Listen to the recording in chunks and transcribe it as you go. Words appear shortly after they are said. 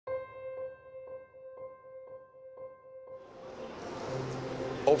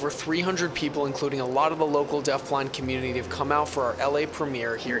Over 300 people, including a lot of the local deafblind community, have come out for our LA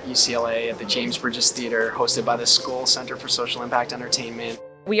premiere here at UCLA at the James Bridges Theater, hosted by the Skoll Center for Social Impact Entertainment.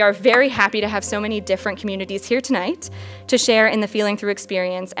 We are very happy to have so many different communities here tonight to share in the Feeling Through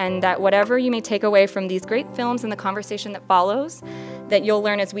experience, and that whatever you may take away from these great films and the conversation that follows, that you'll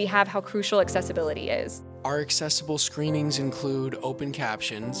learn as we have how crucial accessibility is. Our accessible screenings include open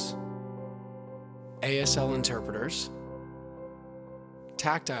captions, ASL interpreters,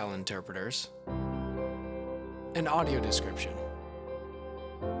 tactile interpreters, and audio description.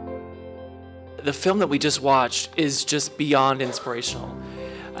 The film that we just watched is just beyond inspirational,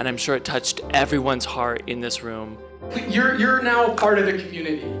 and I'm sure it touched everyone's heart in this room. You're now a part of the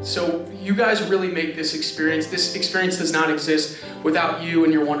community, so you guys really make this experience. This experience does not exist without you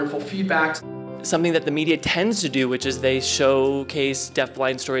and your wonderful feedback. Something that the media tends to do, which is they showcase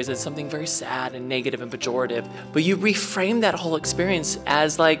deafblind stories as something very sad and negative and pejorative, but you reframe that whole experience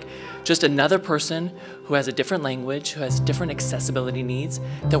as like just another person who has a different language, who has different accessibility needs,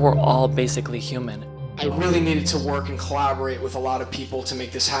 that we're all basically human. I really needed to work and collaborate with a lot of people to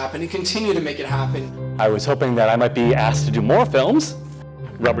make this happen and continue to make it happen. I was hoping that I might be asked to do more films.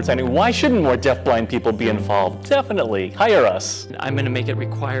 Representing why shouldn't more deafblind people be involved? Definitely, hire us. I'm going to make it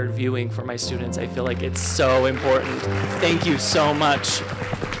required viewing for my students. I feel like it's so important. Thank you so much.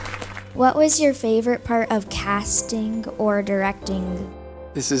 What was your favorite part of casting or directing?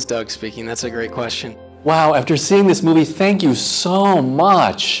 This is Doug speaking. That's a great question. Wow, after seeing this movie, thank you so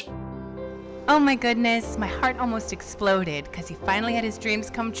much. Oh my goodness, my heart almost exploded because he finally had his dreams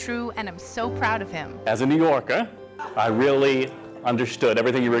come true, and I'm so proud of him. As a New Yorker, I really understood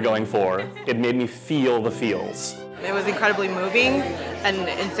everything you were going for. It made me feel the feels. It was incredibly moving and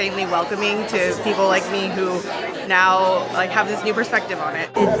insanely welcoming to people like me who now have this new perspective on it.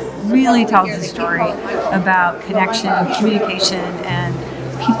 It really tells a story about connection, communication, and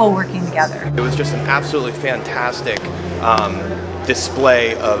people working together. It was just an absolutely fantastic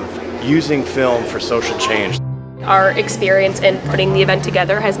display of using film for social change. Our experience in putting the event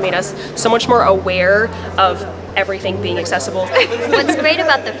together has made us so much more aware of everything being accessible. What's great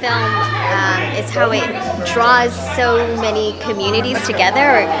about the film is how it draws so many communities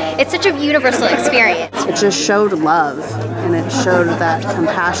together. It's such a universal experience. It just showed love, and it showed that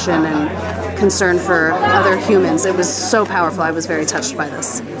compassion and concern for other humans. It was so powerful. I was very touched by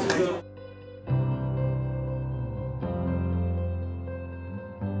this.